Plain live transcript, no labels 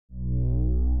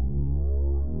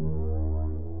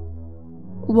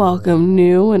Welcome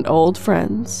new and old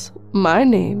friends. My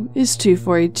name is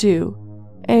 242,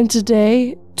 and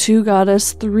today 2 got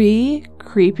us 3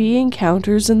 creepy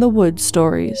encounters in the woods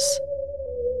stories.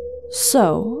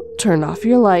 So, turn off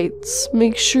your lights,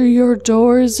 make sure your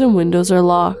doors and windows are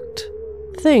locked.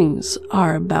 Things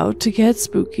are about to get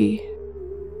spooky.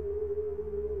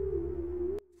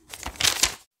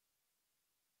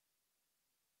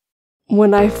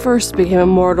 When I first became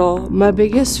immortal, my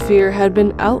biggest fear had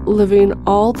been outliving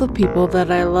all the people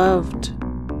that I loved.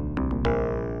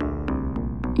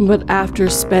 But after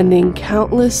spending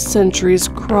countless centuries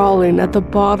crawling at the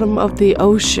bottom of the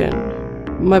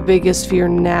ocean, my biggest fear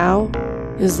now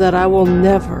is that I will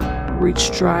never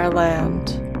reach dry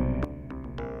land.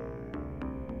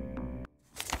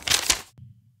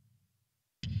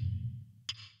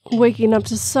 Waking up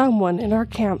to someone in our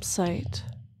campsite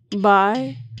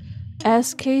by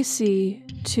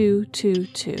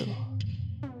SKC222.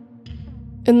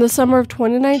 In the summer of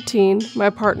 2019,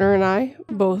 my partner and I,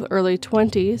 both early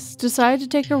 20s, decided to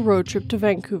take a road trip to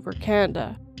Vancouver,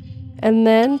 Canada, and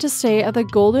then to stay at the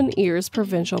Golden Ears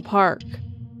Provincial Park.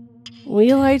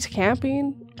 We liked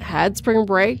camping, had spring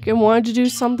break, and wanted to do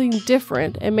something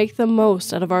different and make the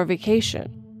most out of our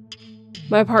vacation.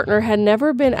 My partner had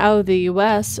never been out of the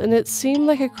US, and it seemed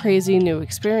like a crazy new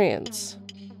experience.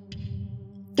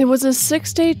 It was a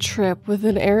 6-day trip with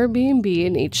an Airbnb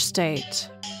in each state,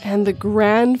 and the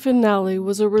grand finale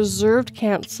was a reserved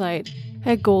campsite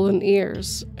at Golden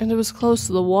Ears, and it was close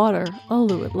to the water,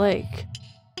 Alouette Lake.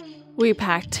 We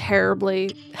packed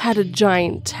terribly, had a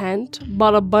giant tent,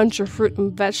 bought a bunch of fruit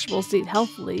and vegetables to eat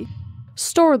healthily,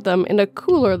 stored them in a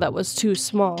cooler that was too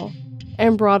small,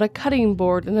 and brought a cutting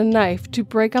board and a knife to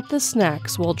break up the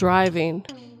snacks while driving.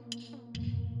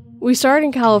 We started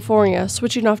in California,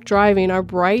 switching off driving our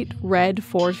bright red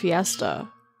Ford Fiesta.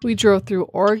 We drove through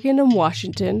Oregon and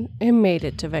Washington and made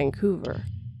it to Vancouver.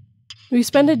 We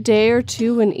spent a day or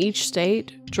two in each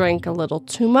state, drank a little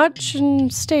too much,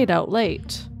 and stayed out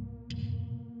late.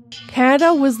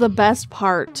 Canada was the best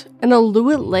part, and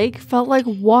Alouette Lake felt like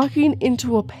walking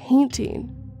into a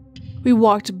painting. We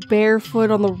walked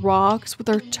barefoot on the rocks with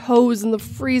our toes in the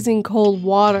freezing cold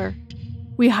water.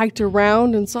 We hiked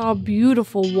around and saw a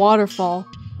beautiful waterfall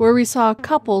where we saw a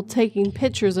couple taking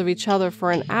pictures of each other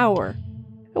for an hour,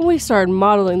 and we started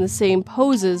modeling the same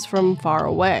poses from far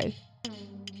away.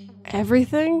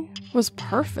 Everything was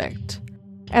perfect,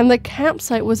 and the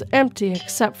campsite was empty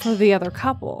except for the other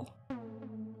couple.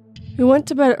 We went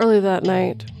to bed early that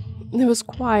night. It was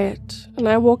quiet, and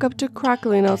I woke up to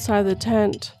crackling outside the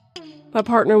tent. My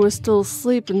partner was still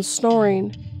asleep and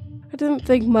snoring. I didn't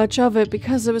think much of it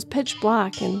because it was pitch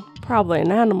black and probably an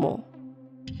animal.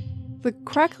 The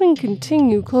crackling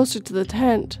continued closer to the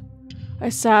tent. I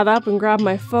sat up and grabbed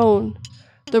my phone.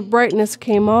 The brightness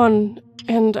came on,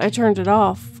 and I turned it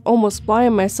off, almost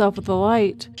blinding myself with the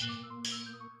light.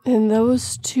 In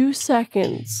those 2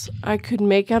 seconds, I could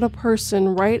make out a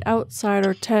person right outside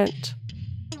our tent.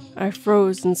 I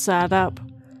froze and sat up.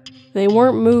 They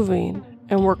weren't moving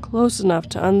and were close enough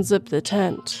to unzip the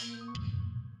tent.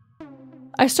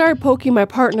 I started poking my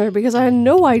partner because I had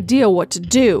no idea what to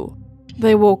do.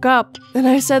 They woke up, and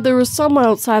I said there was someone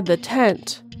outside the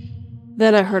tent.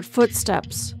 Then I heard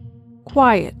footsteps.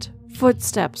 Quiet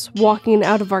footsteps walking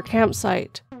out of our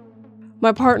campsite.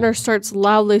 My partner starts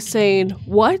loudly saying,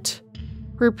 "What?"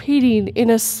 repeating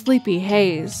in a sleepy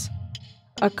haze.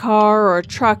 A car or a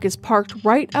truck is parked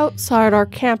right outside our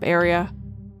camp area.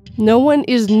 No one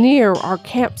is near our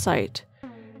campsite.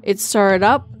 It started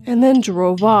up and then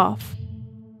drove off.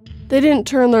 They didn't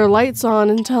turn their lights on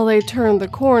until they turned the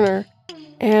corner,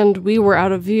 and we were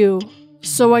out of view,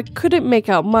 so I couldn't make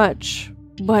out much,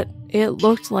 but it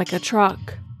looked like a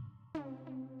truck.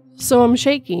 So I'm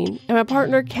shaking, and my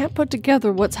partner can't put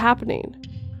together what's happening.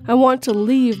 I want to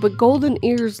leave, but Golden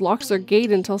Ears locks their gate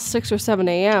until 6 or 7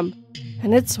 a.m.,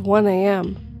 and it's 1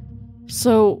 a.m.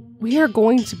 So we are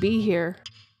going to be here.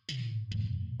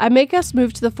 I make us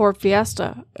move to the Ford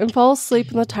Fiesta and fall asleep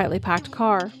in the tightly packed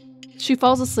car. She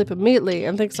falls asleep immediately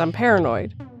and thinks I'm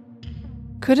paranoid.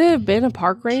 Could it have been a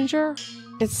park ranger?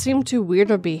 It seemed too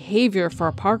weird of behavior for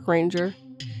a park ranger.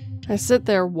 I sit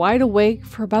there wide awake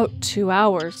for about 2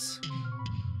 hours.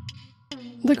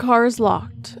 The car is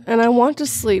locked, and I want to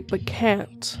sleep but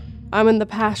can't. I'm in the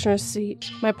passenger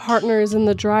seat. My partner is in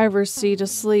the driver's seat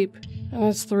asleep, and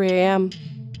it's 3 a.m.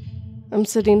 I'm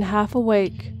sitting half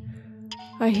awake.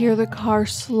 I hear the car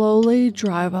slowly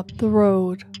drive up the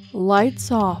road.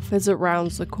 Lights off as it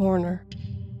rounds the corner.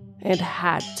 It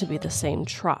had to be the same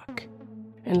truck,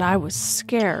 and I was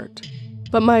scared,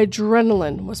 but my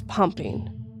adrenaline was pumping.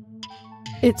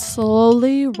 It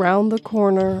slowly rounded the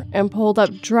corner and pulled up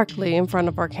directly in front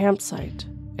of our campsite,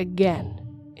 again,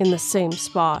 in the same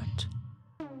spot.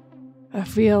 I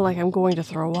feel like I'm going to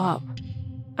throw up.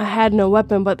 I had no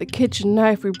weapon but the kitchen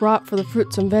knife we brought for the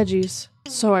fruits and veggies,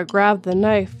 so I grabbed the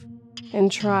knife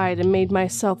and tried and made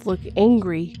myself look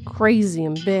angry, crazy,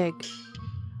 and big.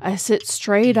 I sit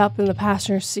straight up in the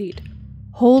passenger seat,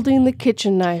 holding the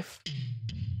kitchen knife.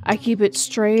 I keep it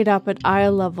straight up at eye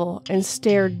level and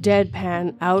stare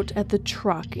deadpan out at the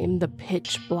truck in the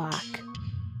pitch black,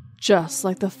 just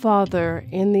like the father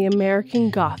in the American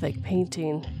Gothic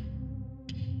painting.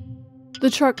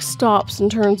 The truck stops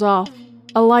and turns off.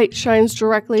 A light shines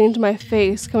directly into my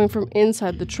face coming from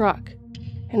inside the truck,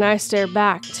 and I stare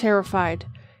back, terrified,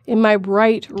 in my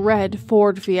bright red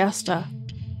Ford Fiesta,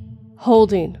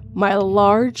 holding my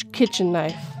large kitchen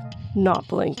knife, not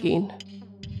blinking.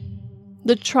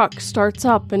 The truck starts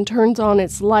up and turns on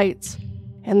its lights,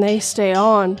 and they stay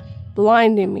on,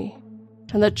 blinding me,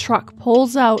 and the truck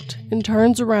pulls out and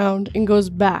turns around and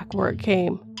goes back where it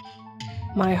came.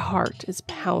 My heart is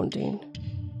pounding,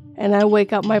 and I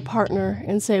wake up my partner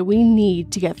and say we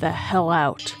need to get the hell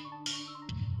out.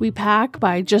 We pack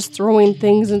by just throwing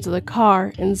things into the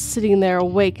car and sitting there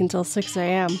awake until 6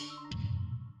 a.m.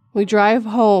 We drive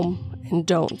home and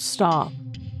don't stop.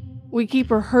 We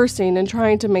keep rehearsing and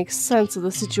trying to make sense of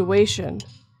the situation.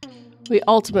 We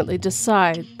ultimately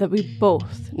decide that we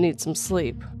both need some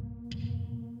sleep.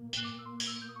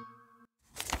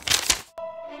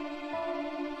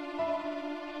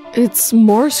 "It's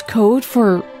Morse code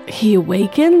for he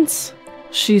awakens,"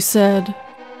 she said.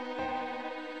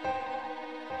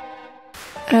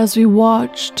 As we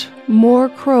watched, more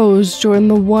crows joined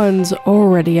the ones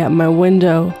already at my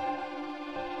window,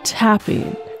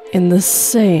 tapping in the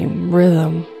same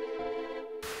rhythm.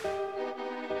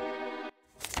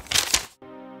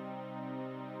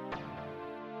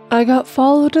 I got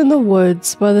followed in the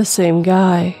woods by the same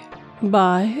guy,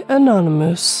 by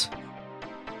Anoynmoose.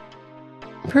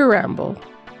 Preamble.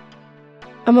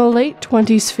 I'm a late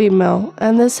 20s female,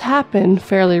 and this happened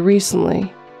fairly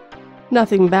recently.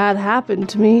 Nothing bad happened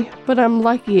to me, but I'm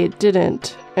lucky it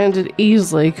didn't, and it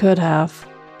easily could have.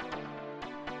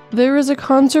 There is a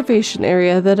conservation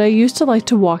area that I used to like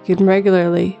to walk in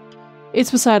regularly.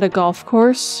 It's beside a golf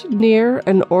course, near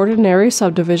an ordinary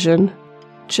subdivision,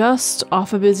 just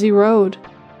off a busy road,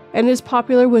 and is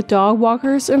popular with dog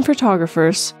walkers and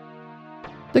photographers.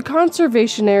 The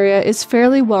conservation area is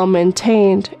fairly well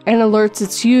maintained and alerts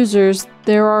its users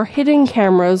there are hidden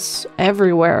cameras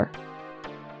everywhere.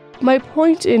 My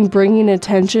point in bringing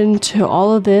attention to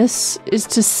all of this is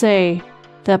to say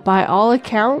that by all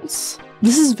accounts,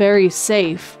 this is very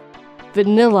safe,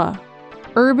 vanilla,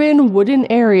 urban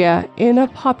wooden area in a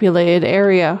populated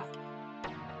area.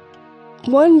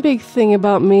 One big thing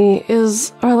about me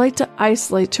is I like to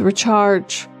isolate to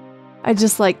recharge. I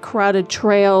dislike crowded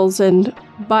trails and,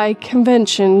 by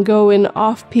convention, go in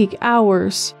off-peak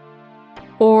hours,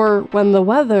 or when the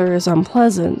weather is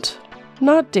unpleasant.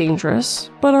 Not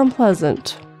dangerous, but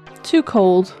unpleasant. Too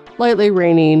cold, lightly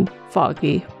raining,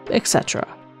 foggy, etc.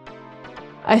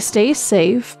 I stay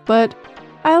safe, but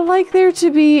I like there to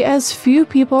be as few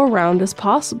people around as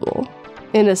possible.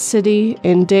 In a city,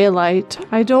 in daylight,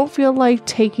 I don't feel like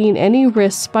taking any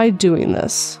risks by doing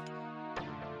this.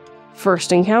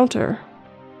 First encounter.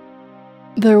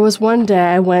 There was one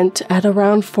day I went at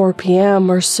around 4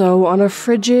 p.m. or so on a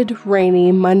frigid,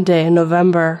 rainy Monday in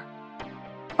November.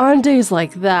 On days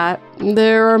like that,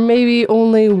 there are maybe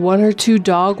only 1 or 2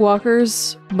 dog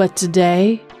walkers, but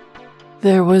today,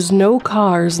 there was no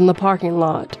cars in the parking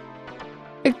lot,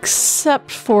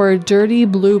 except for a dirty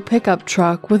blue pickup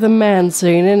truck with a man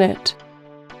sitting in it.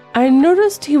 I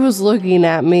noticed he was looking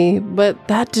at me, but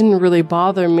that didn't really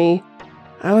bother me.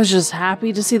 I was just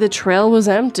happy to see the trail was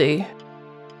empty.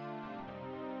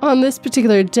 On this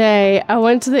particular day, I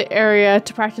went to the area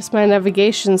to practice my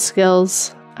navigation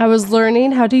skills. I was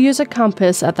learning how to use a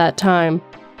compass at that time,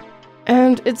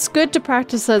 and it's good to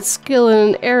practice that skill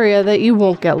in an area that you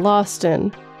won't get lost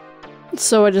in.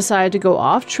 So I decided to go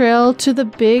off-trail to the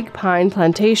Big Pine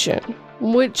Plantation,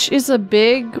 which is a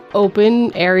big,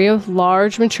 open area of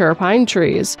large, mature pine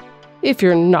trees, if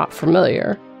you're not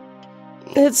familiar.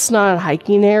 It's not a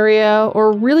hiking area,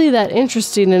 or really that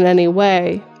interesting in any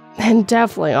way, and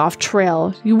definitely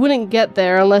off-trail. You wouldn't get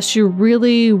there unless you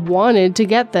really wanted to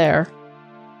get there.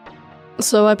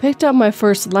 So I picked up my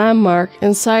first landmark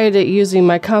and sighted it using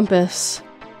my compass,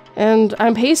 and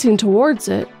I'm pacing towards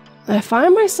it. I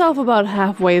find myself about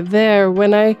halfway there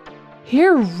when I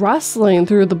hear rustling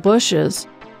through the bushes,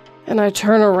 and I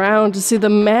turn around to see the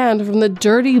man from the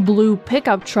dirty blue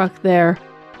pickup truck there.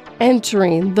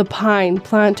 entering the pine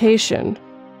plantation.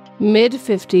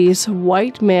 Mid-50s,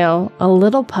 white male, a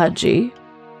little pudgy,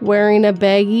 wearing a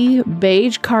baggy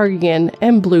beige cardigan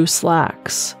and blue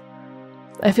slacks.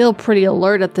 I feel pretty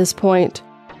alert at this point,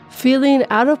 feeling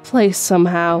out of place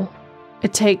somehow. I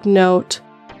take note,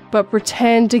 but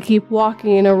pretend to keep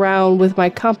walking around with my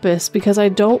compass because I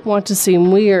don't want to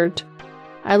seem weird.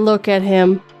 I look at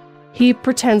him. He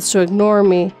pretends to ignore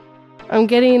me. I'm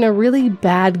getting a really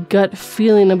bad gut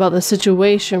feeling about the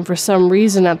situation for some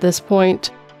reason at this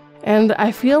point, and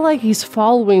I feel like he's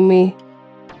following me.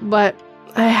 But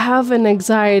I have an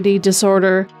anxiety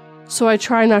disorder, so I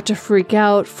try not to freak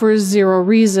out for zero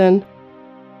reason.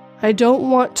 I don't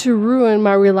want to ruin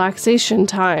my relaxation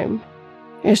time.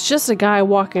 It's just a guy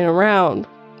walking around.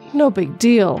 No big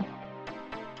deal.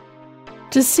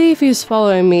 To see if he's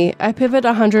following me, I pivot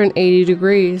 180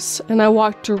 degrees, and I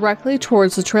walk directly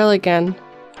towards the trail again.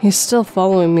 He's still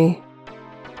following me.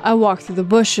 I walk through the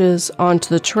bushes onto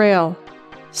the trail,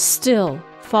 still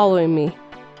following me.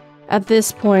 At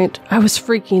this point, I was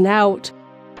freaking out.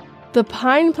 The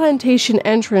pine plantation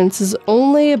entrance is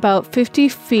only about 50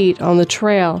 feet on the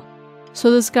trail,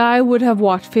 so this guy would have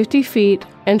walked 50 feet,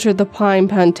 entered the pine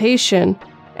plantation,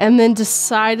 and then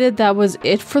decided that was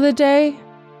it for the day?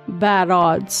 Bad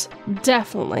odds.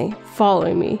 Definitely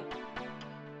following me.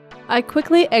 I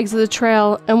quickly exit the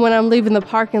trail, and when I'm leaving the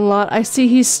parking lot, I see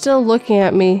he's still looking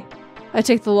at me. I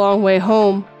take the long way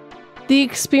home. The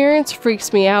experience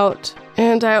freaks me out,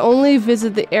 and I only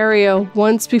visit the area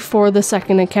once before the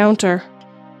second encounter.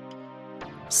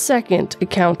 Second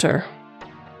encounter.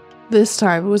 This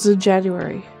time was in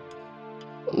January.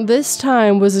 This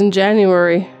time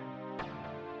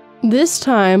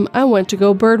I went to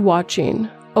go bird watching.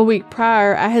 A week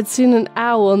prior, I had seen an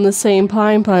owl in the same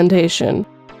pine plantation.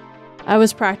 I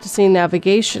was practicing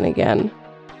navigation again,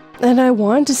 and I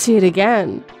wanted to see it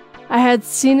again. I had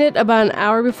seen it about an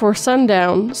hour before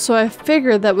sundown, so I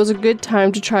figured that was a good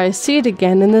time to try to see it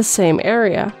again in the same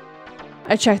area.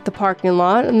 I checked the parking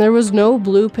lot, and there was no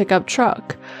blue pickup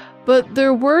truck, but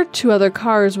there were 2 other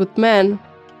cars with men,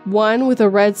 one with a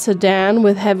red sedan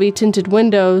with heavy tinted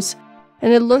windows,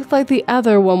 and it looked like the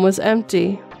other one was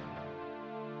empty.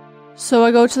 So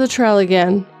I go to the trail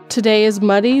again. Today is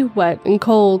muddy, wet, and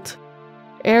cold.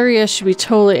 Area should be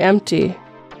totally empty.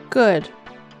 Good.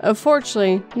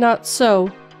 Unfortunately, not so.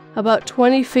 About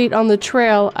 20 feet on the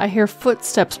trail, I hear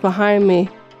footsteps behind me.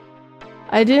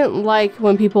 I didn't like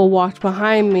when people walked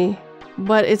behind me,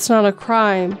 but it's not a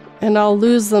crime, and I'll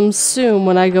lose them soon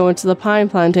when I go into the pine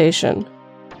plantation.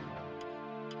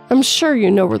 I'm sure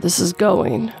you know where this is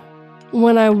going.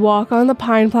 When I walk on the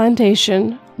pine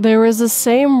plantation, there is the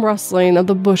same rustling of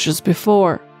the bushes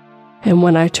before, and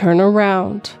when I turn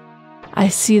around, I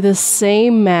see the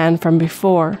same man from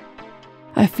before.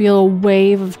 I feel a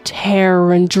wave of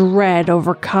terror and dread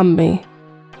overcome me.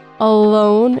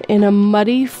 Alone in a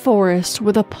muddy forest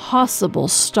with a possible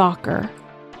stalker.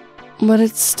 But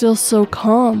it's still so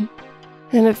calm,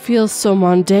 and it feels so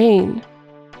mundane.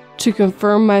 To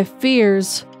confirm my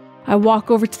fears, I walk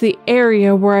over to the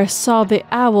area where I saw the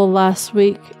owl last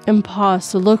week and pause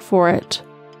to look for it.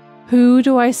 Who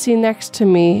do I see next to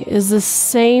me is the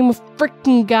same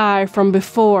freaking guy from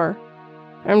before.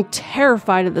 I'm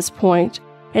terrified at this point,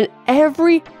 and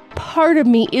every part of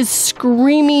me is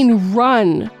screaming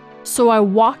run. So I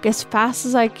walk as fast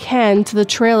as I can to the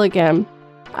trail again.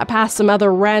 I pass some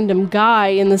other random guy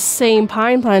in the same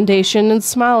pine plantation and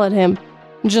smile at him,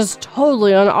 just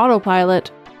totally on autopilot.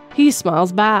 He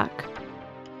smiles back.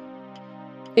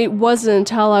 It wasn't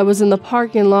until I was in the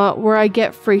parking lot where I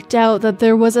get freaked out that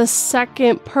there was a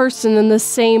second person in the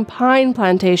same pine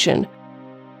plantation.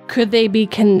 Could they be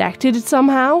connected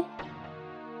somehow?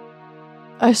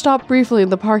 I stop briefly in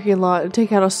the parking lot and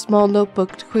take out a small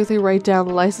notebook to quickly write down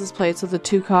the license plates of the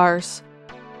 2 cars.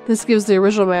 This gives the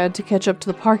original man to catch up to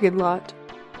the parking lot.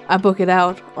 I book it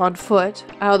out, on foot,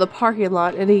 out of the parking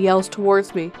lot, and he yells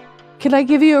towards me, "Can I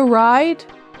give you a ride?"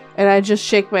 And I just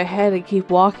shake my head and keep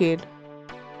walking.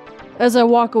 As I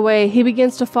walk away, he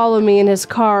begins to follow me in his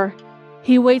car.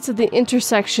 He waits at the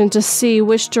intersection to see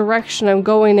which direction I'm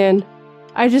going in.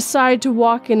 I decide to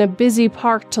walk in a busy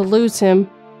park to lose him.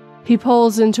 He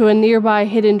pulls into a nearby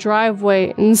hidden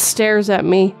driveway and stares at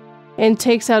me, and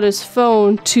takes out his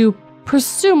phone to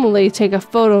presumably take a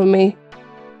photo of me.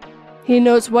 He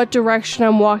notes what direction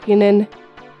I'm walking in,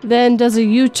 then does a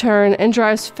U-turn and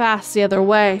drives fast the other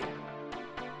way.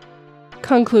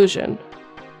 Conclusion.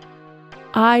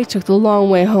 I took the long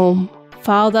way home,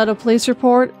 filed out a police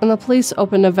report, and the police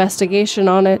opened an investigation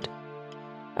on it.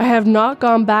 I have not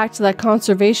gone back to that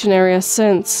conservation area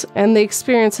since, and the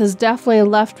experience has definitely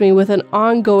left me with an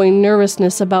ongoing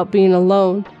nervousness about being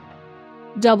alone.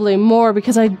 Doubly more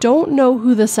because I don't know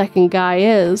who the second guy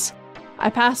is.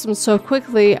 I passed him so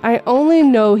quickly, I only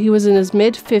know he was in his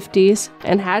mid-50s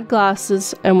and had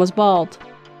glasses and was bald.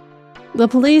 The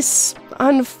police,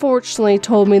 unfortunately,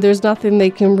 told me there's nothing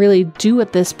they can really do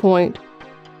at this point.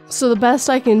 So the best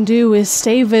I can do is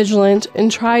stay vigilant and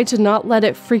try to not let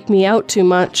it freak me out too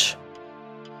much.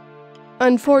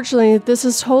 Unfortunately, this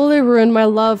has totally ruined my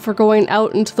love for going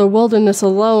out into the wilderness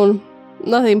alone.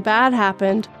 Nothing bad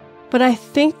happened, but I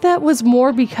think that was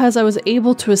more because I was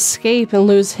able to escape and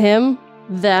lose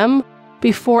them,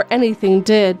 before anything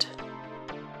did.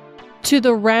 To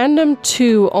the random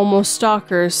 2 almost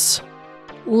stalkers,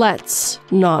 let's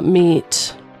not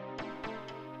meet.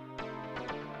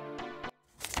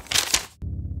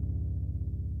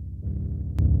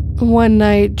 One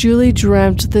night, Julie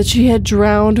dreamt that she had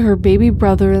drowned her baby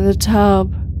brother in the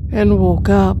tub and woke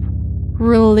up,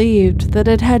 relieved that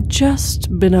it had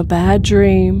just been a bad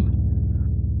dream.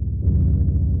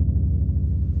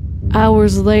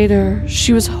 Hours later,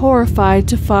 she was horrified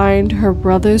to find her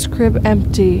brother's crib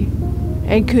empty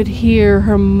and could hear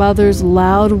her mother's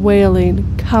loud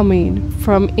wailing coming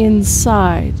from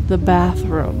inside the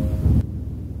bathroom.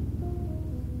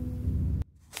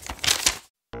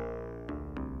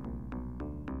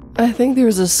 I think there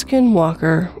was a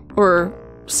skinwalker, or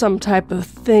some type of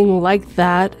thing like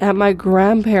that, at my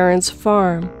grandparents'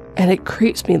 farm, and it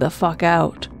creeps me the fuck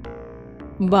out.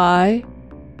 By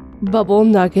Bubble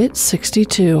Nugget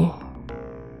 62.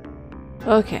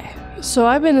 Okay, so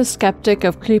I've been a skeptic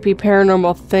of creepy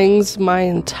paranormal things my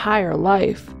entire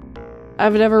life.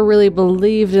 I've never really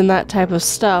believed in that type of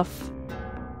stuff.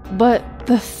 But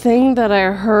the thing that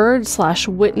I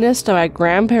heard/witnessed at my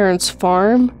grandparents'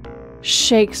 farm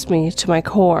shakes me to my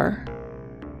core.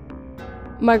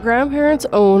 My grandparents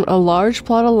own a large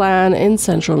plot of land in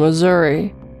central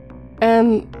Missouri,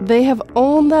 and they have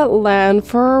owned that land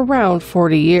for around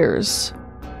 40 years.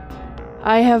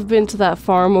 I have been to that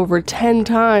farm over 10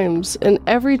 times, and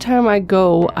every time I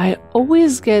go, I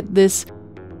always get this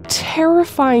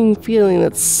terrifying feeling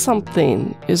that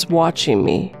something is watching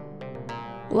me.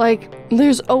 Like,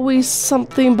 there's always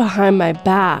something behind my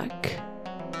back.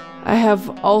 I have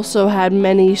also had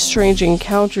many strange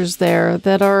encounters there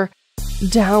that are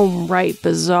downright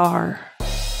bizarre.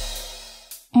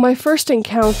 My first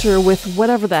encounter with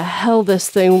whatever the hell this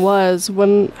thing was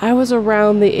when I was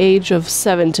around the age of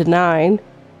 7 to 9.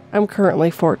 I'm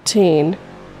currently 14.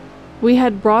 We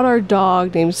had brought our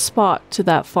dog named Spot to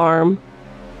that farm.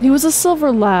 He was a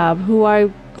silver lab who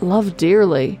I loved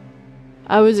dearly.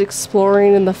 I was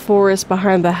exploring in the forest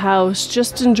behind the house,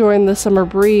 just enjoying the summer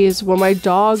breeze, when my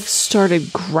dog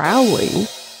started growling.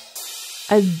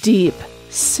 A deep,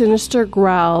 sinister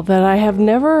growl that I have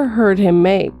never heard him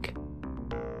make.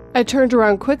 I turned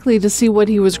around quickly to see what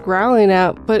he was growling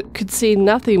at, but could see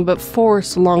nothing but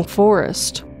forest along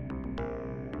forest.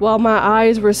 While my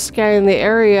eyes were scanning the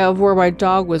area of where my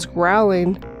dog was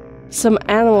growling, some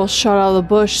animal shot out of the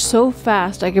bush so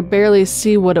fast I could barely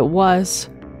see what it was.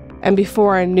 And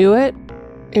before I knew it,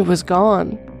 it was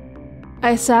gone.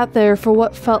 I sat there for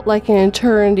what felt like an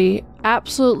eternity,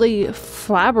 absolutely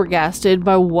flabbergasted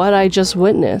by what I just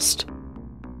witnessed.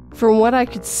 From what I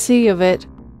could see of it,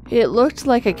 it looked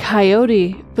like a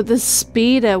coyote, but the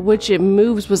speed at which it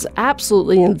moves was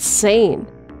absolutely insane.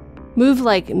 Moved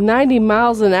like 90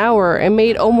 miles an hour and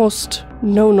made almost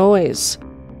no noise.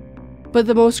 But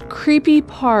the most creepy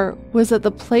part was that the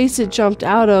place it jumped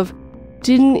out of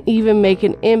didn't even make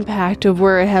an impact of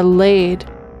where it had laid,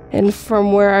 and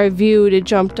from where I viewed it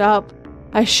jumped up,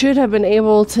 I should have been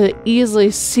able to easily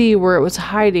see where it was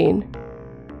hiding.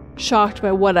 Shocked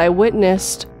by what I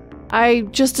witnessed, I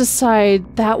just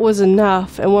decided that was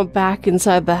enough and went back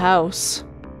inside the house.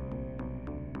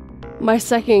 My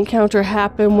second encounter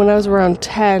happened when I was around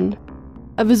 10.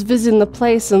 I was visiting the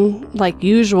place and, like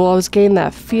usual, I was getting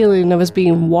that feeling I was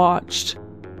being watched.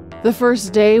 The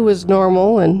first day was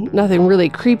normal and nothing really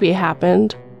creepy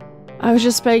happened. I was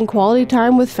just spending quality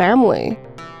time with family.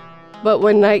 But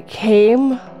when night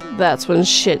came, that's when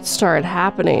shit started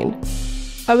happening.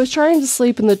 I was trying to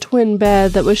sleep in the twin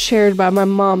bed that was shared by my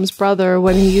mom's brother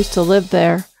when he used to live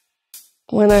there,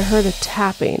 when I heard a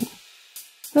tapping.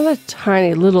 Not a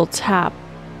tiny little tap,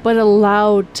 but a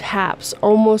loud taps,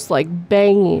 almost like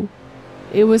banging.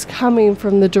 It was coming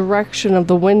from the direction of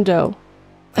the window.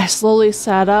 I slowly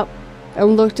sat up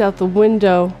and looked out the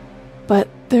window, but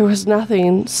there was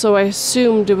nothing, so I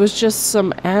assumed it was just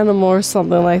some animal or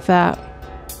something like that.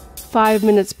 5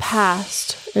 minutes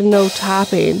passed and no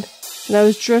tapping, and I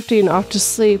was drifting off to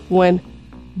sleep when,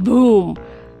 boom,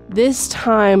 this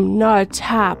time not a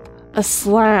tap, a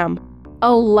slam,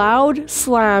 a loud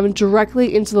slam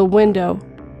directly into the window.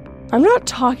 I'm not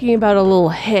talking about a little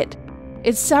hit.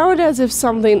 It sounded as if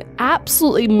something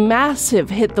absolutely massive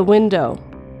hit the window.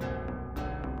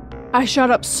 I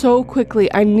shot up so quickly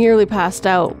I nearly passed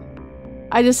out.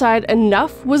 I decided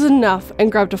enough was enough and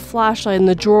grabbed a flashlight in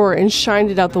the drawer and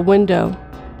shined it out the window.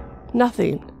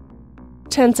 Nothing.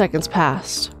 10 seconds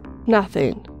passed.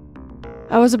 Nothing.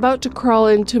 I was about to crawl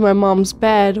into my mom's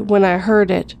bed when I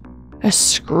heard it. A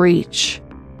screech.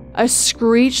 A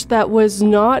screech that was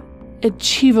not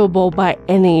achievable by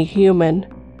any human.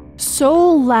 So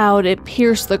loud it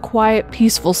pierced the quiet,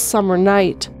 peaceful summer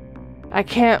night. I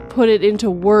can't put it into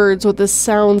words what the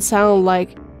sound sounded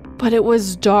like, but it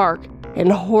was dark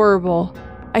and horrible.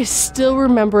 I still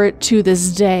remember it to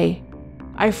this day.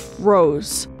 I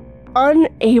froze.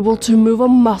 Unable to move a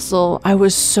muscle, I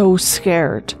was so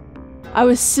scared. I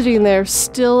was sitting there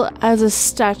still as a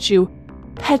statue,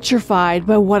 petrified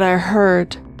by what I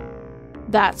heard.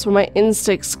 That's when my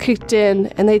instincts kicked in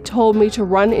and they told me to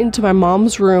run into my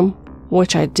mom's room,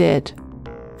 which I did.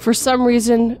 For some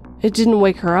reason, it didn't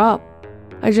wake her up.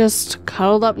 I just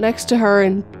cuddled up next to her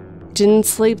and didn't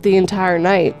sleep the entire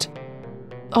night.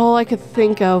 All I could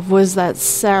think of was that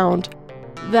sound,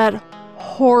 that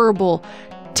horrible,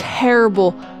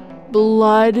 terrible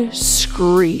blood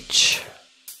screech.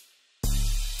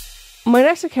 My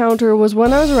next encounter was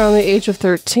when I was around the age of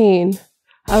 13.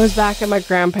 I was back at my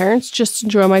grandparents' just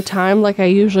enjoying my time like I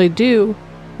usually do,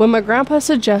 when my grandpa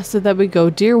suggested that we go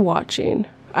deer watching.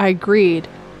 I agreed,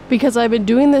 because I've been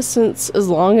doing this since as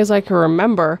long as I can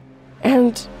remember,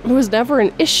 and it was never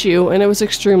an issue and it was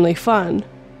extremely fun.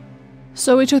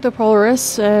 So we took the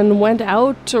Polaris and went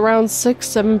out around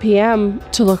 6-7 p.m.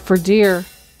 to look for deer.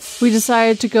 We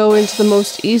decided to go into the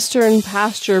most eastern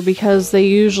pasture because they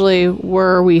usually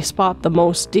where we spot the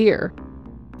most deer.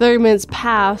 30 minutes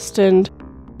passed and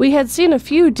we had seen a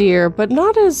few deer, but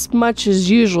not as much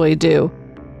as usually do.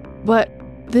 But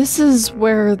this is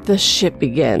where the shit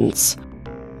begins.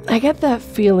 I get that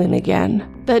feeling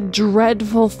again, that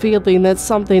dreadful feeling that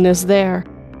something is there,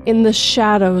 in the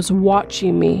shadows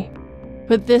watching me.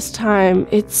 But this time,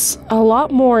 it's a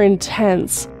lot more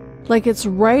intense, like it's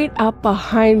right up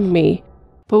behind me,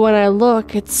 but when I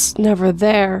look, it's never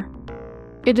there.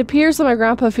 It appears that my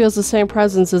grandpa feels the same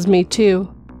presence as me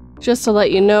too. Just to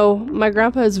let you know, my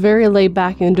grandpa is a very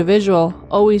laid-back individual,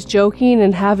 always joking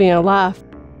and having a laugh.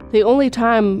 The only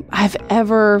time I've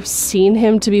ever seen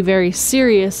him to be very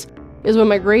serious is when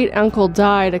my great-uncle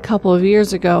died a couple of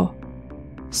years ago.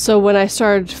 So when I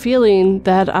started feeling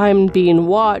that I'm being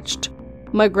watched,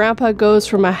 my grandpa goes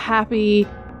from a happy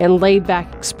and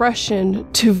laid-back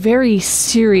expression to very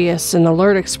serious and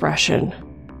alert expression.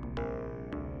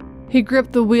 He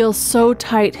gripped the wheel so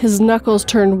tight his knuckles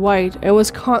turned white and was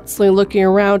constantly looking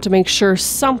around to make sure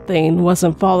something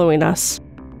wasn't following us.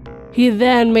 He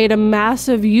then made a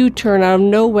massive U-turn out of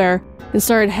nowhere and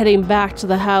started heading back to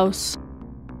the house.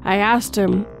 I asked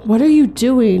him, "What are you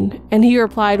doing?" And he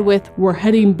replied with, "We're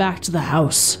heading back to the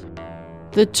house."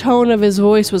 The tone of his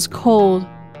voice was cold,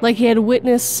 like he had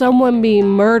witnessed someone being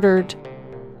murdered.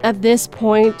 At this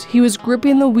point, he was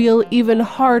gripping the wheel even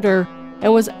harder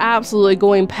and was absolutely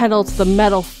going pedal to the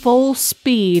metal full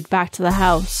speed back to the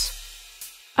house.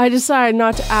 I decided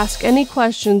not to ask any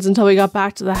questions until we got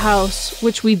back to the house,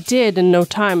 which we did in no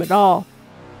time at all.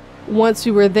 Once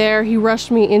we were there, he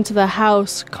rushed me into the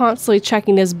house, constantly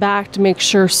checking his back to make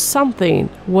sure something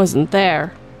wasn't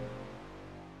there.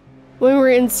 When we were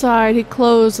inside, he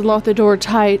closed and locked the door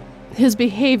tight. His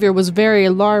behavior was very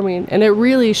alarming, and it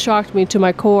really shocked me to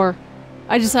my core.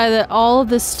 I decided that all of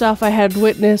this stuff I had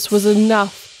witnessed was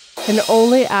enough, and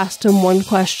only asked him one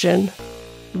question.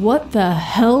 What the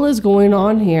hell is going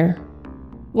on here?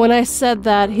 When I said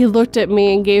that, he looked at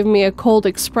me and gave me a cold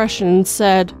expression and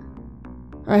said,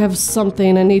 "I have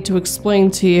something I need to explain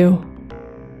to you."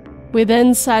 We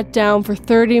then sat down for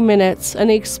 30 minutes and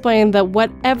he explained that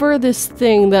whatever this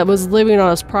thing that was living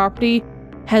on his property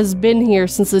has been here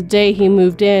since the day he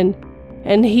moved in,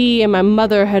 and he and my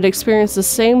mother had experienced the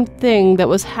same thing that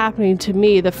was happening to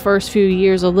me the first few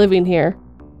years of living here.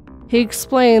 He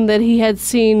explained that he had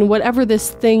seen whatever this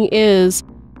thing is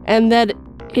and that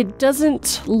it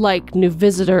doesn't like new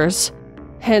visitors,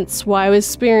 hence why I was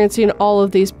experiencing all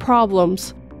of these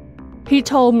problems. He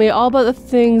told me all about the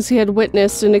things he had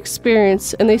witnessed and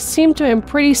experienced, and they seemed to him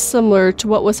pretty similar to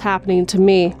what was happening to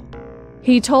me.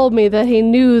 He told me that he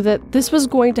knew that this was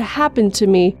going to happen to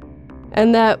me,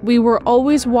 and that we were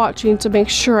always watching to make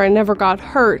sure I never got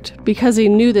hurt because he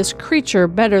knew this creature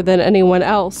better than anyone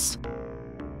else.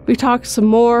 We talked some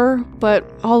more, but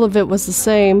all of it was the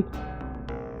same.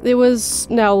 It was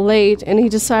now late, and he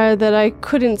decided that I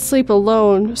couldn't sleep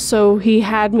alone, so he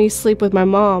had me sleep with my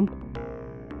mom.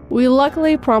 We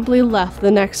luckily promptly left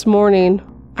the next morning.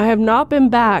 I have not been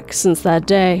back since that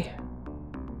day.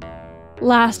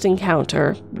 Last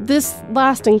encounter. This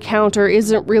last encounter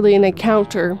isn't really an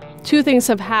encounter. Two things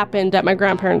have happened at my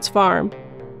grandparents' farm.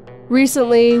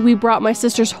 Recently, we brought my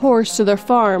sister's horse to their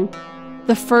farm.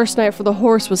 The first night for the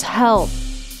horse was hell.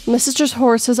 My sister's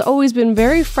horse has always been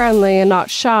very friendly and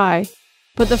not shy,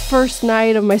 but the first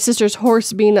night of my sister's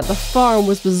horse being at the farm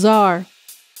was bizarre.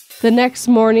 The next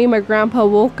morning, my grandpa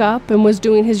woke up and was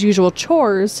doing his usual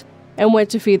chores and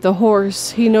went to feed the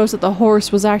horse. He noticed that the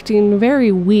horse was acting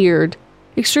very weird,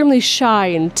 extremely shy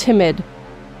and timid,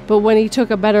 but when he took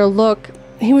a better look,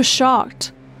 he was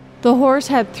shocked. The horse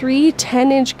had 3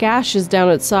 10-inch gashes down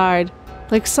its side,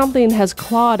 like something has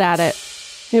clawed at it.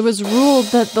 It was ruled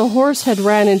that the horse had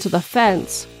ran into the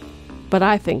fence, but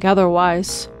I think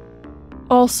otherwise.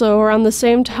 Also, around the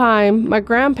same time, my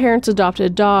grandparents adopted a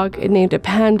dog and named it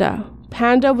Panda.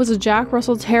 Panda was a Jack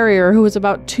Russell Terrier who was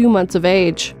about 2 months of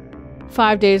age.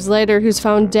 5 days later, he was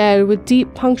found dead with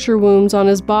deep puncture wounds on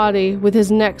his body with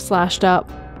his neck slashed up.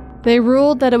 They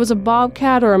ruled that it was a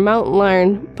bobcat or a mountain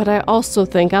lion, but I also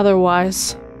think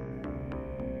otherwise.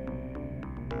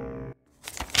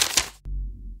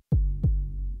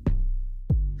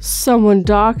 Someone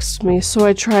doxed me, so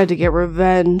I tried to get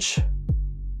revenge.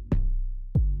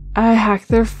 I hacked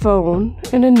their phone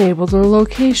and enabled their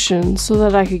location so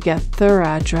that I could get their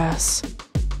address,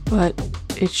 but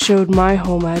it showed my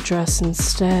home address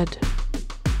instead.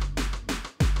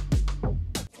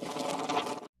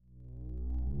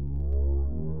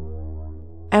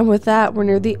 And with that, we're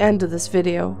near the end of this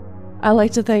video. I'd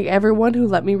like to thank everyone who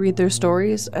let me read their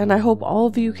stories, and I hope all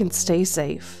of you can stay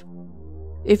safe.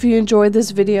 If you enjoyed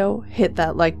this video, hit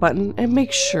that like button and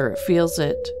make sure it feels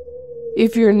it.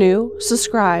 If you're new,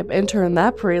 subscribe and turn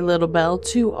that pretty little bell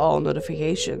to all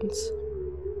notifications.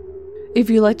 If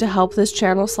you'd like to help this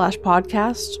channel /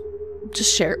 podcast,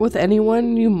 just share it with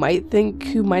anyone you might think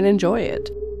who might enjoy it.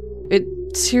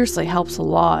 It seriously helps a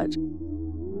lot.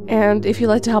 And if you'd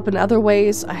like to help in other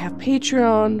ways, I have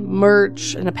Patreon,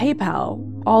 merch, and a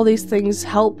PayPal. All these things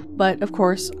help, but of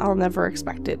course, I'll never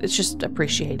expect it. It's just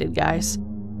appreciated, guys.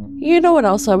 You know what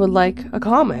else I would like? A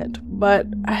comment. But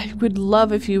I would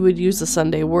love if you would use the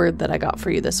Sunday word that I got for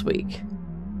you this week.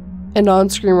 And on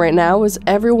screen right now is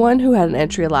everyone who had an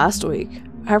entry last week.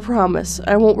 I promise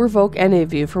I won't revoke any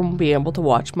of you from being able to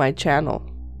watch my channel.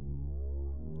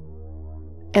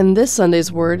 And this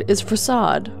Sunday's word is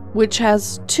facade, which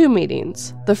has 2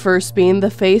 meanings. The first being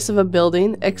the face of a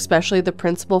building, especially the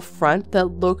principal front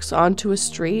that looks onto a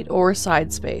street or a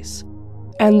side space.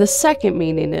 And the second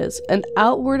meaning is an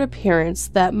outward appearance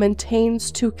that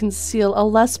maintains to conceal a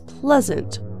less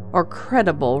pleasant or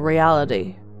credible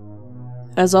reality.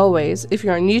 As always, if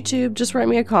you're on YouTube, just write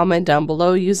me a comment down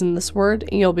below using this word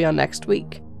and you'll be on next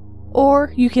week.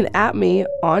 Or you can @ me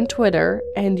on Twitter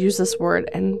and use this word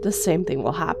and the same thing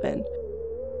will happen.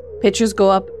 Pictures go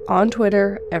up on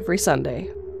Twitter every Sunday.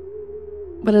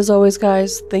 But as always,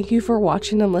 guys, thank you for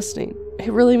watching and listening.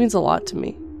 It really means a lot to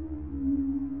me.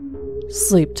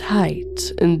 Sleep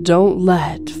tight and don't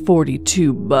let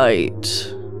 42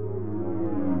 bite.